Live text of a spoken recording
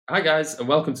Hi guys, and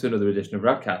welcome to another edition of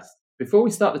RadCast. Before we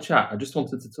start the chat, I just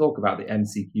wanted to talk about the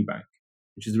MCQ Bank,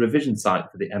 which is a revision site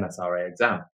for the MSRA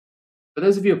exam. For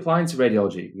those of you applying to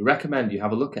radiology, we recommend you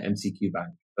have a look at MCQ Bank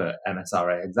for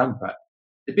MSRA exam prep.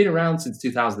 They've been around since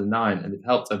 2009 and they've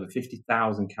helped over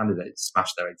 50,000 candidates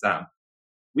smash their exam.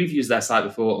 We've used their site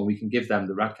before and we can give them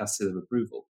the RadCast seal of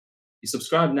approval. If you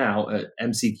subscribe now at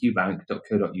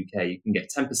mcqbank.co.uk, you can get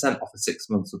 10% off a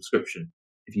 6-month subscription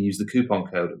if you use the coupon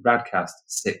code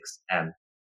RadCast6M.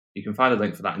 You can find a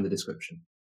link for that in the description.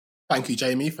 Thank you,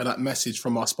 Jamie, for that message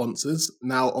from our sponsors.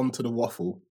 Now on to the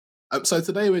waffle. So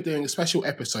today we're doing a special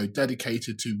episode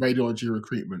dedicated to radiology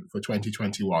recruitment for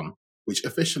 2021, which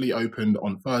officially opened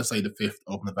on Thursday the 5th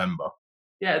of November.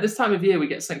 Yeah, at this time of year, we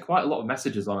get sent quite a lot of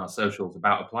messages on our socials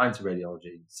about applying to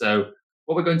radiology. So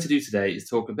what we're going to do today is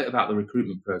talk a bit about the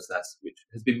recruitment process, which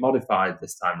has been modified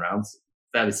this time round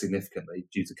fairly significantly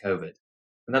due to COVID.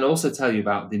 And then also tell you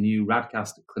about the new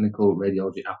RadCast Clinical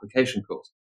Radiology Application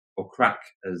Course, or CRAC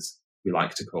as we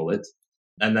like to call it,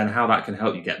 and then how that can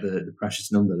help you get the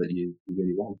precious number that you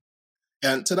really want.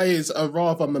 And today is a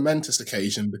rather momentous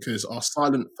occasion because our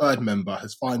silent third member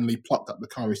has finally plucked up the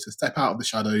courage to step out of the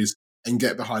shadows and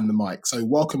get behind the mic. So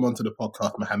welcome onto the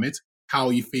podcast, Mohammed. How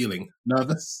are you feeling?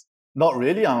 Nervous? Not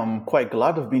really. I'm quite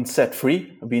glad I've been set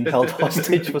free. I've been held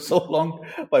hostage for so long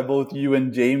by both you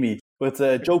and Jamie.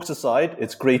 But jokes aside,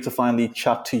 it's great to finally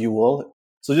chat to you all.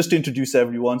 So just to introduce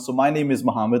everyone. So my name is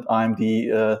Mohammed. I'm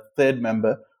the third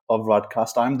member of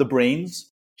RadCast. I'm the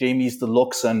brains. Jamie's the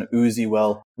looks, and Uzi,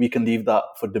 well, we can leave that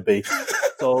for debate.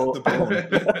 So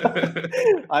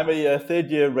I'm a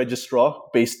third-year registrar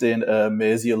based in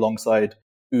Mersey alongside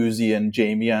Uzi and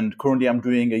Jamie. And currently I'm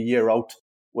doing a year out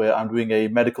where I'm doing a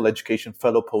medical education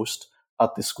fellow post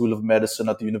at the School of Medicine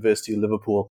at the University of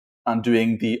Liverpool and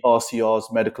doing the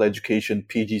RCR's medical education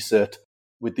PG cert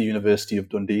with the University of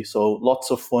Dundee. So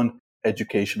lots of fun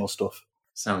educational stuff.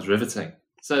 Sounds riveting.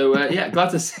 So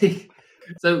glad to see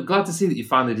that you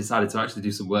finally decided to actually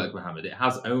do some work, Mohammed. It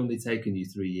has only taken you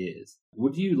 3 years.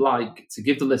 Would you like to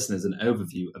give the listeners an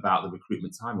overview about the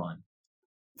recruitment timeline?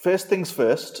 First things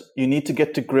first, you need to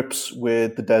get to grips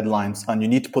with the deadlines and you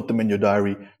need to put them in your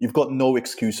diary. You've got no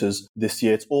excuses this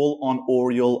year. It's all on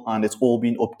Oriel and it's all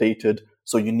been updated.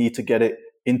 So you need to get it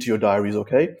into your diaries,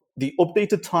 okay? The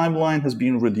updated timeline has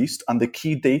been released and the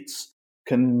key dates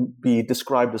can be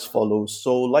described as follows.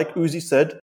 So like Uzi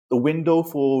said, the window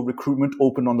for recruitment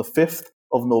opened on the 5th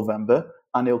of November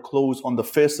and it'll close on the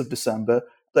 1st of December.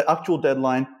 The actual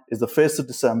deadline is the 1st of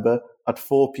December at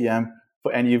 4 p.m.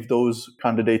 for any of those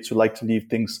candidates who like to leave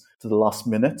things to the last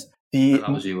minute. That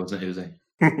was you, wasn't it, Uzi?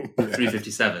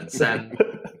 3:57. Send.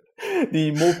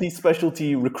 The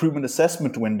multi-specialty recruitment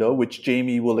assessment window, which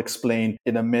Jamie will explain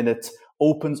in a minute,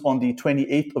 opens on the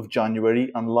 28th of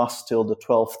January and lasts till the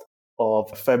 12th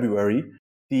of February.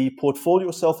 The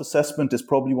portfolio self-assessment is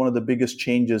probably one of the biggest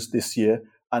changes this year,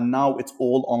 and now it's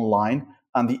all online.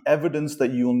 And the evidence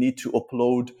that you'll need to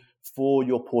upload for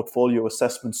your portfolio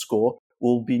assessment score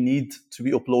will need to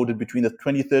be uploaded between the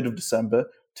 23rd of December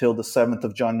till the 7th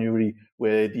of January,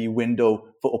 where the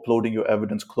window for uploading your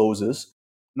evidence closes.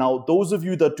 Now, those of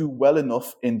you that do well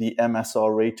enough in the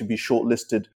MSRA to be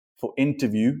shortlisted for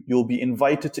interview, you'll be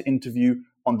invited to interview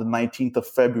on the 19th of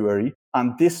February.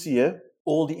 And this year,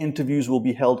 all the interviews will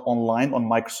be held online on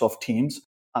Microsoft Teams,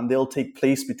 and they'll take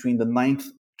place between the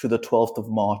 9th to the 12th of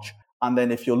March. And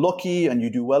then if you're lucky and you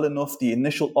do well enough, the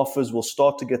initial offers will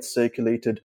start to get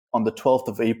circulated on the 12th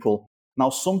of April. Now,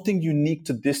 something unique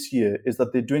to this year is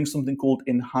that they're doing something called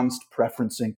enhanced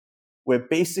preferencing, where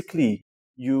basically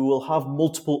you will have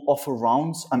multiple offer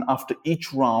rounds, and after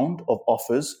each round of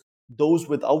offers, those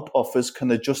without offers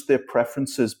can adjust their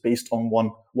preferences based on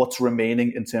what's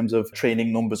remaining in terms of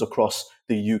training numbers across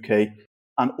the UK.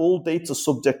 And all dates are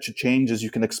subject to change, as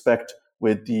you can expect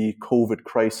with the COVID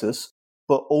crisis.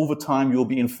 But over time, you'll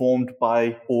be informed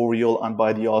by Oriel and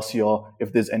by the RCR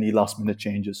if there's any last-minute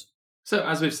changes. So,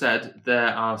 as we've said, there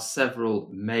are several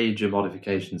major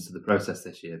modifications to the process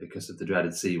this year because of the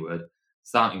dreaded C word,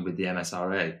 starting with the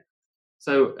MSRA.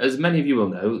 So, as many of you will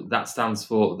know, that stands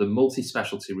for the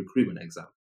Multi-Specialty Recruitment Exam,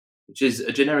 which is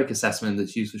a generic assessment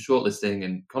that's used for shortlisting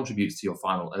and contributes to your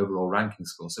final overall ranking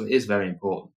score. So it is very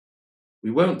important.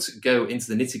 We won't go into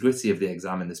the nitty-gritty of the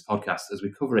exam in this podcast as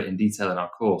we cover it in detail in our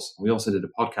course. We also did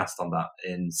a podcast on that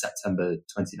in September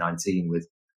 2019 with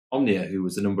Omnia, who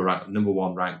was the number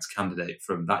one ranked candidate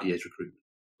from that year's recruitment.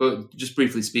 But just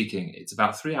briefly speaking, it's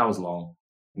about 3 hours long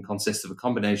and consists of a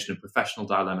combination of professional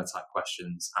dilemma type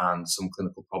questions and some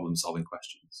clinical problem solving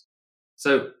questions.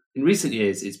 So in recent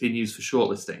years, it's been used for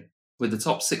shortlisting with the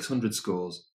top 600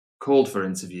 scores called for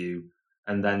interview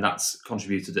and then that's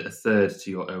contributed at a third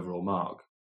to your overall mark,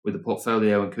 with the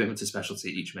portfolio and commitment to specialty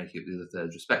each making up the other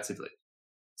thirds respectively.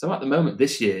 So at the moment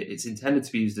this year, it's intended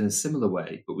to be used in a similar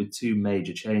way, but with two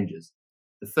major changes.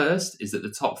 The first is that the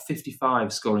top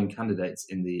 55 scoring candidates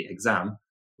in the exam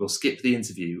will skip the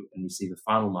interview and receive a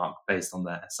final mark based on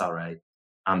their SRA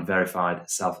and verified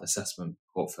self-assessment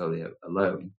portfolio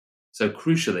alone. So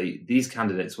crucially, these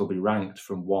candidates will be ranked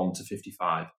from 1 to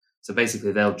 55. So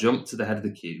basically, they'll jump to the head of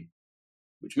the queue,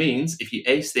 which means if you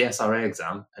ace the SRA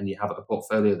exam and you have a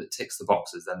portfolio that ticks the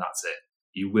boxes, then that's it.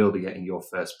 You will be getting your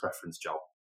first preference job.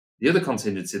 The other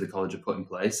contingency the college have put in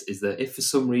place is that if for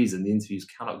some reason the interviews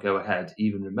cannot go ahead,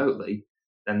 even remotely,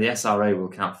 then the SRA will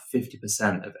count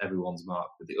 50% of everyone's mark,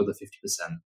 with the other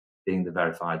 50% being the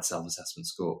verified self-assessment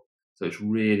score. So it's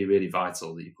really, really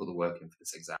vital that you put the work in for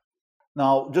this exam.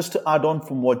 Now, just to add on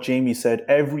from what Jamie said,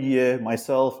 every year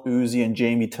myself, Uzi and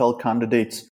Jamie tell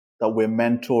candidates that we're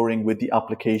mentoring with the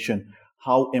application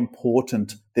how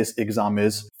important this exam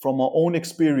is. From our own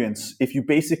experience, if you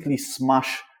basically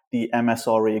smash the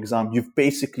MSRA exam, you've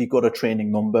basically got a training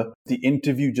number. The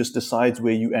interview just decides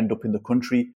where you end up in the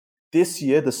country. This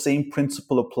year, the same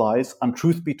principle applies, and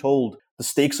truth be told, the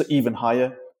stakes are even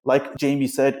higher. Like Jamie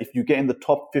said, if you get in the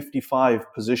top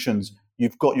 55 positions,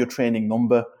 you've got your training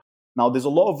number. Now, there's a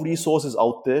lot of resources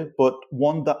out there, but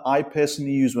one that I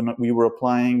personally used when we were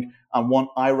applying, and one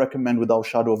I recommend without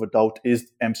shadow of a doubt,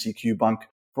 is MCQ Bank.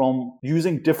 From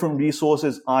using different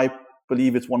resources, I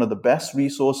believe it's one of the best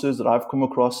resources that I've come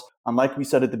across. And like we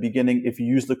said at the beginning, if you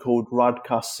use the code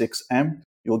RadCast6M,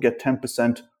 you'll get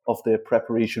 10% of their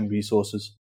preparation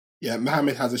resources. Yeah,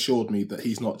 Mohammed has assured me that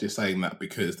he's not just saying that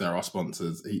because they're our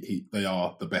sponsors. They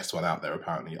are the best one out there,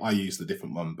 apparently. I used a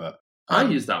different one, but... I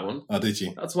used that one. Oh, did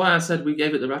you? That's why I said we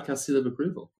gave it the RadCast seal of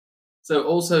approval. So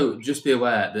also, just be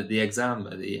aware that the exam,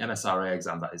 the MSRA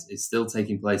exam, that is still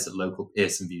taking place at local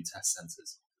Pearson VUE test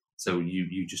centres. So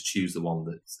you just choose the one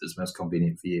that's most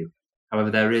convenient for you.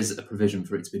 However, there is a provision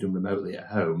for it to be done remotely at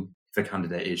home if a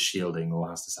candidate is shielding or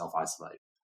has to self-isolate.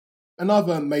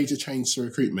 Another major change to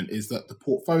recruitment is that the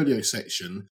portfolio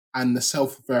section and the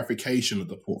self-verification of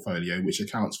the portfolio, which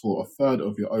accounts for a third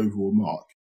of your overall mark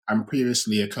and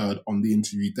previously occurred on the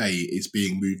interview day, is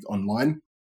being moved online.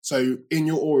 So in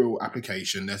your oral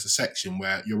application, there's a section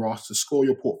where you're asked to score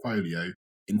your portfolio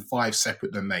in 5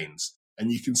 separate domains.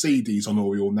 And you can see these on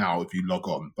Oriel now if you log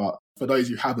on. But for those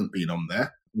who haven't been on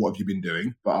there, what have you been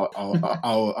doing? But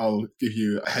I'll give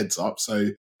you a heads up.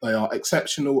 So they are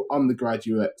exceptional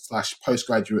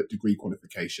undergraduate/postgraduate degree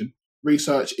qualification,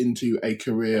 research into a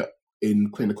career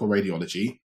in clinical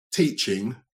radiology,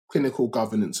 teaching, clinical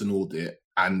governance and audit,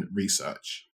 and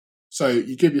research. So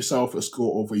you give yourself a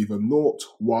score of either 0,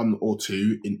 1, or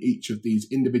 2 in each of these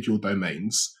individual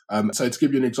domains. So to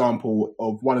give you an example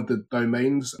of one of the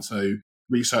domains, so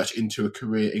research into a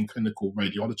career in clinical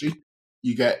radiology,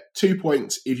 you get 2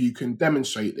 points if you can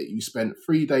demonstrate that you spent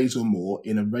 3 days or more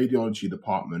in a radiology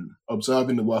department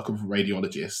observing the work of a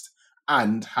radiologist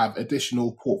and have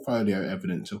additional portfolio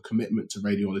evidence of commitment to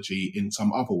radiology in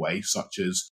some other way, such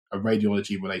as a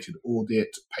radiology-related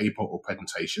audit, paper, or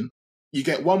presentation. You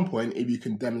get 1 point if you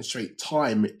can demonstrate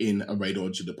time in a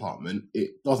radiology department.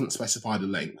 It doesn't specify the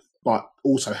length, but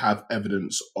also have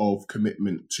evidence of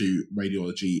commitment to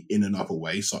radiology in another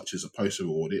way, such as a poster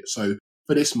audit. So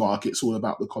for this mark, it's all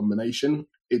about the combination.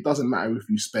 It doesn't matter if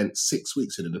you spent 6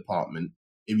 weeks in a department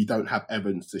if you don't have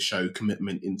evidence to show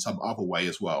commitment in some other way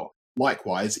as well.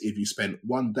 Likewise, if you spent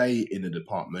 1 day in a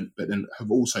department, but then have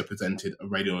also presented a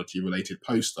radiology-related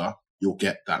poster, you'll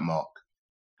get that mark.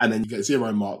 And then you get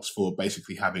 0 marks for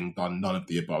basically having done none of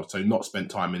the above. So not spent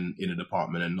time in a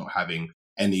department and not having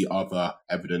any other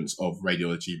evidence of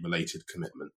radiology-related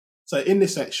commitment. So in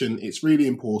this section, it's really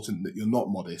important that you're not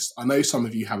modest. I know some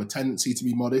of you have a tendency to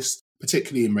be modest,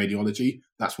 particularly in radiology.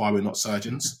 That's why we're not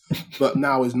surgeons. But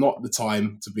now is not the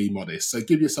time to be modest. So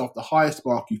give yourself the highest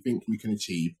mark you think you can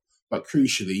achieve. But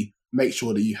crucially, make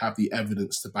sure that you have the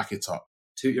evidence to back it up.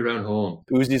 Toot your own horn.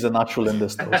 Uzi's a natural in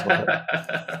this. No,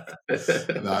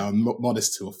 I'm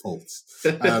modest to a fault.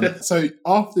 So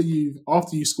after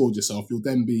you scored yourself, you'll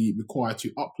then be required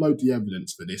to upload the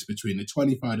evidence for this between the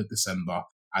 23rd of December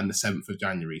and the 7th of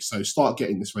January. So start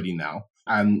getting this ready now.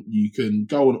 And you can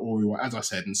go on Oriel, as I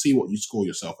said, and see what you score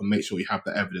yourself and make sure you have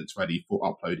the evidence ready for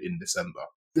upload in December.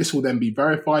 This will then be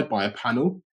verified by a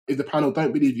panel. If the panel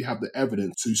don't believe you have the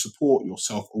evidence to support your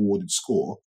self-awarded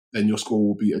score, then your score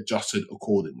will be adjusted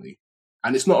accordingly.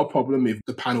 And it's not a problem if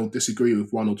the panel disagree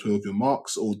with 1 or 2 of your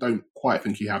marks or don't quite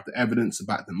think you have the evidence to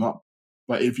back them up.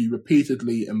 But if you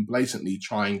repeatedly and blatantly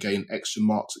try and gain extra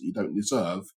marks that you don't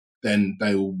deserve, then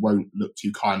they won't look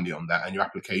too kindly on that and your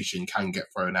application can get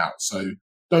thrown out. So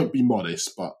don't be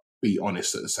modest, but be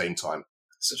honest at the same time.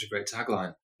 Such a great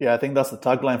tagline. Yeah, I think that's the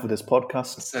tagline for this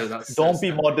podcast. So that's Don't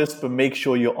be modest, but make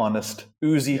sure you're honest.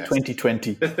 Uzi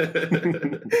 2020.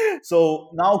 So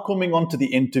now coming on to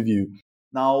the interview.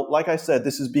 Now, like I said,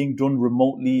 this is being done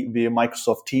remotely via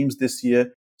Microsoft Teams this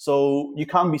year. So you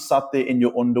can't be sat there in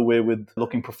your underwear with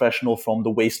looking professional from the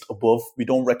waist above. We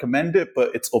don't recommend it,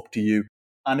 but it's up to you.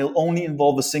 And it'll only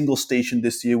involve a single station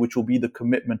this year, which will be the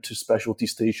commitment to specialty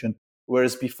station.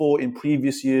 Whereas before, in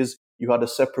previous years, you had a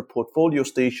separate portfolio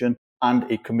station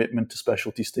and a commitment to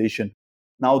specialty station.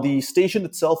 Now, the station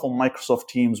itself on Microsoft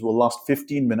Teams will last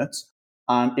 15 minutes,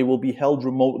 and it will be held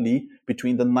remotely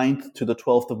between the 9th to the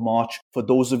 12th of March for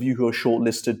those of you who are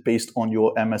shortlisted based on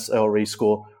your MSRA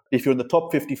score. If you're in the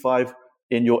top 55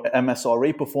 in your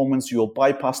MSRA performance, you'll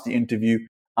bypass the interview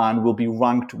and will be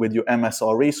ranked with your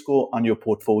MSRA score and your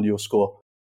portfolio score.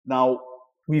 Now,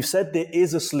 we've said there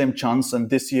is a slim chance, and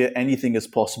this year anything is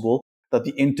possible, that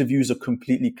the interviews are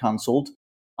completely cancelled.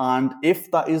 And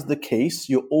if that is the case,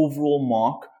 your overall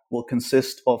mark will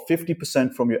consist of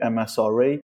 50% from your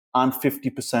MSRA and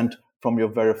 50% from your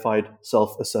verified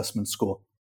self-assessment score.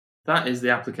 That is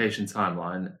the application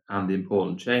timeline and the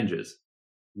important changes.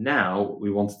 Now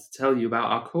we wanted to tell you about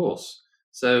our course.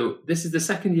 So this is the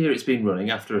second year it's been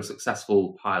running after a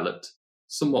successful pilot,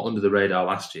 somewhat under the radar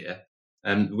last year,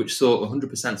 which saw a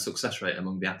 100% success rate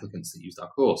among the applicants that used our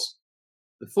course.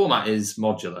 The format is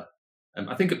modular.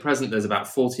 I think at present there's about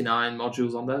 49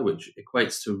 modules on there, which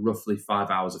equates to roughly 5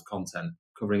 hours of content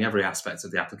covering every aspect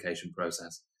of the application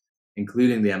process,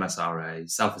 including the MSRA,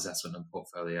 self-assessment and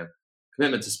portfolio,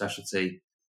 commitment to specialty,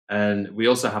 and we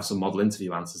also have some model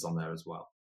interview answers on there as well.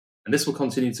 And this will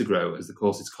continue to grow as the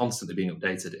course is constantly being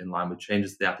updated in line with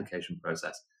changes to the application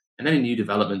process and any new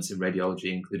developments in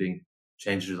radiology, including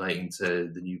changes relating to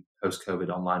the new post-COVID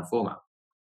online format.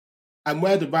 And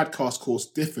where the RadCast course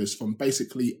differs from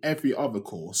basically every other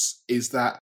course is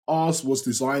that ours was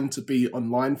designed to be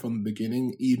online from the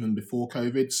beginning, even before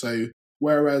COVID. So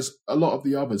whereas a lot of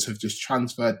the others have just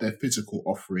transferred their physical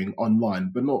offering online,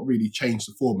 but not really changed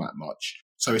the format much.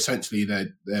 So essentially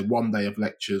they're 1 day of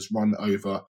lectures run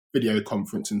over video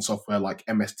conferencing software like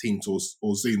MS Teams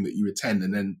or Zoom that you attend,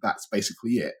 and then that's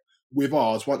basically it. With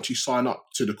ours, once you sign up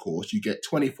to the course, you get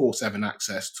 24/7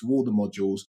 access to all the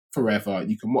modules forever.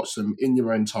 You can watch them in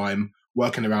your own time,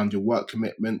 working around your work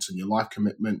commitments and your life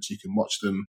commitments. You can watch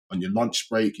them on your lunch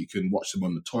break. You can watch them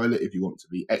on the toilet if you want to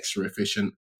be extra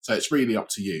efficient. So it's really up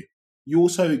to you. You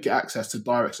also get access to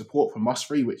direct support from us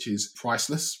free, which is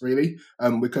priceless, really.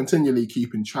 We're continually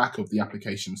keeping track of the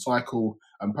application cycle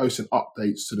and posting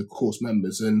updates to the course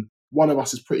members. And one of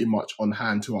us is pretty much on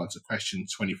hand to answer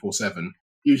questions 24/7.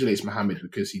 Usually it's Mohammed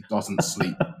because he doesn't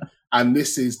sleep. And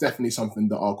this is definitely something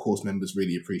that our course members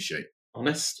really appreciate.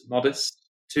 Honest, modest,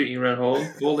 tooting your own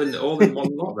horn, all in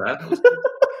one lot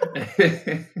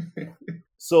there.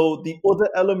 So the other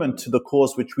element to the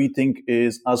course, which we think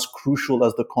is as crucial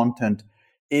as the content,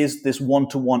 is this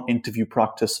one-to-one interview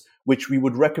practice, which we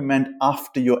would recommend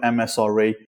after your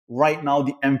MSRA. Right now,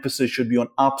 the emphasis should be on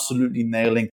absolutely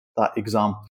nailing that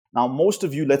exam. Now, most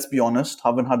of you, let's be honest,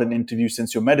 haven't had an interview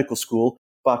since your medical school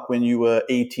back when you were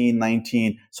 18,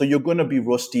 19. So you're going to be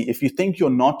rusty. If you think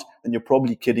you're not, then you're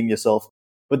probably kidding yourself.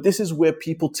 But this is where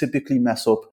people typically mess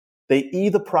up. They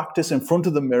either practice in front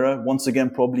of the mirror, once again,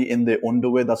 probably in their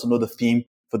underwear. That's another theme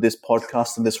for this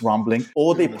podcast and this rambling.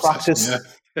 Or they practice,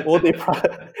 or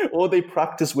they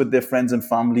practice with their friends and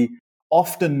family,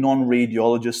 often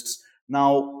non-radiologists.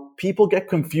 Now, people get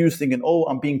confused thinking, oh,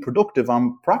 I'm being productive,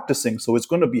 I'm practicing, so it's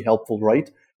going to be helpful,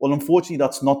 right? Well, unfortunately,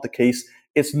 that's not the case.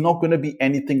 It's not going to be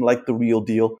anything like the real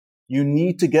deal. You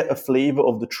need to get a flavor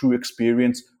of the true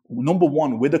experience. Number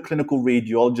one, with a clinical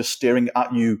radiologist staring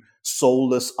at you,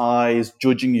 soulless eyes,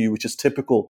 judging you, which is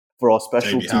typical for our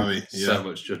specialty. So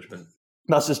much judgment.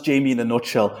 That's just Jamie in a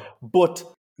nutshell. But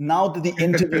now that the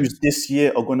interviews this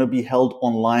year are going to be held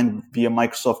online via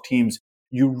Microsoft Teams,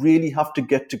 you really have to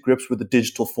get to grips with the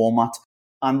digital format.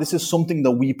 And this is something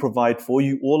that we provide for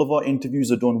you. All of our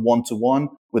interviews are done one-to-one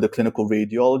with a clinical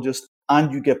radiologist,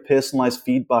 and you get personalized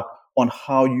feedback on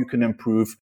how you can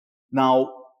improve.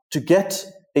 Now, to get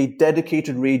a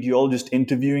dedicated radiologist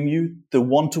interviewing you, the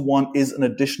one-to-one is an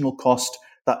additional cost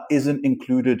that isn't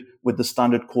included with the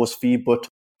standard course fee. But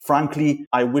frankly,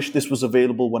 I wish this was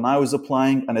available when I was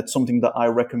applying, and it's something that I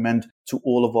recommend to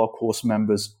all of our course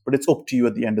members. But it's up to you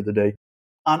at the end of the day.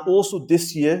 And also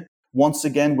this year, once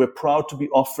again, we're proud to be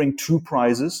offering 2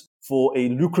 prizes for a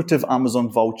lucrative Amazon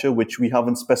voucher, which we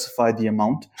haven't specified the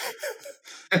amount.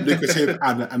 lucrative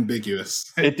and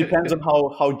ambiguous. It depends on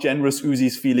how generous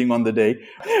Uzi's feeling on the day.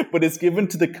 But it's given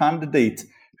to the candidate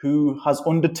who has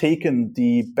undertaken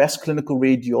the best clinical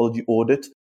radiology audit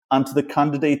and to the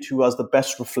candidate who has the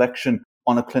best reflection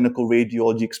on a clinical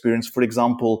radiology experience. For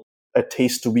example, a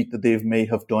taster week that they may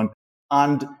have done.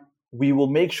 And we will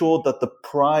make sure that the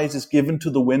prize is given to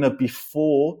the winner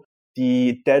before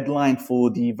the deadline for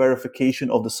the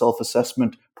verification of the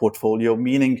self-assessment portfolio,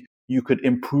 meaning you could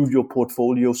improve your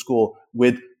portfolio score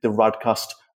with the RadCast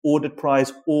audit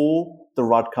prize or the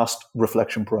RadCast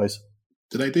reflection prize.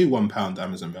 Do they do £1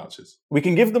 Amazon vouchers? We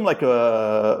can give them like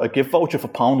a gift voucher for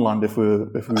Poundland if we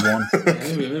want.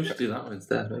 Maybe we should do that one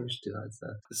instead.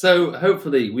 So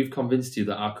hopefully we've convinced you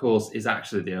that our course is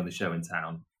actually the only show in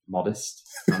town. Modest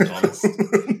and honest.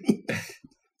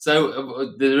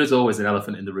 So there is always an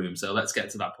elephant in the room. So let's get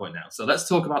to that point now. So let's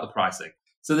talk about the pricing.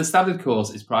 So the standard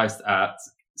course is priced at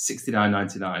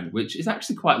 $69.99, which is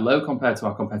actually quite low compared to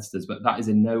our competitors, but that is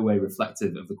in no way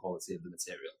reflective of the quality of the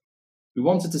material. We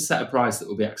wanted to set a price that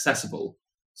will be accessible,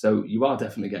 so you are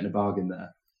definitely getting a bargain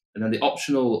there. And then the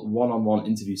optional one-on-one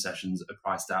interview sessions are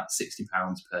priced at £60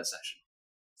 per session.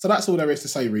 So that's all there is to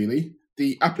say, really.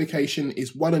 The application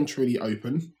is well and truly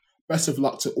open. Best of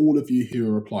luck to all of you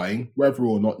who are applying, whether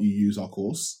or not you use our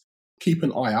course. Keep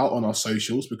an eye out on our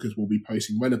socials because we'll be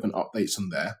posting relevant updates on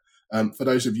there. For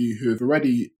those of you who have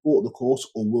already bought the course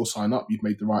or will sign up, you've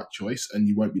made the right choice and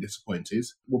you won't be disappointed.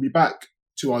 We'll be back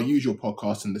to our usual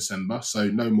podcast in December, so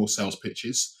no more sales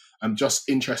pitches, just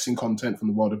interesting content from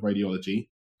the world of radiology.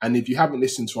 And if you haven't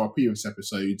listened to our previous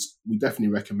episodes, we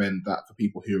definitely recommend that for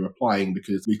people who are applying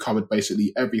because we've covered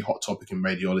basically every hot topic in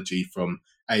radiology from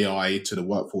AI to the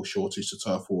workforce shortage to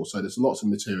turf war. So there's lots of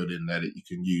material in there that you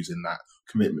can use in that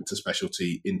commitment to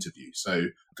specialty interview. So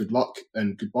good luck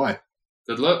and goodbye.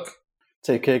 Good luck.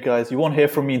 Take care, guys. You won't hear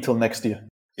from me until next year.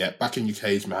 Yeah, back in your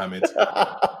cage, Mohammed.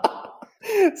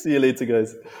 See you later,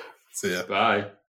 guys. See ya. Bye.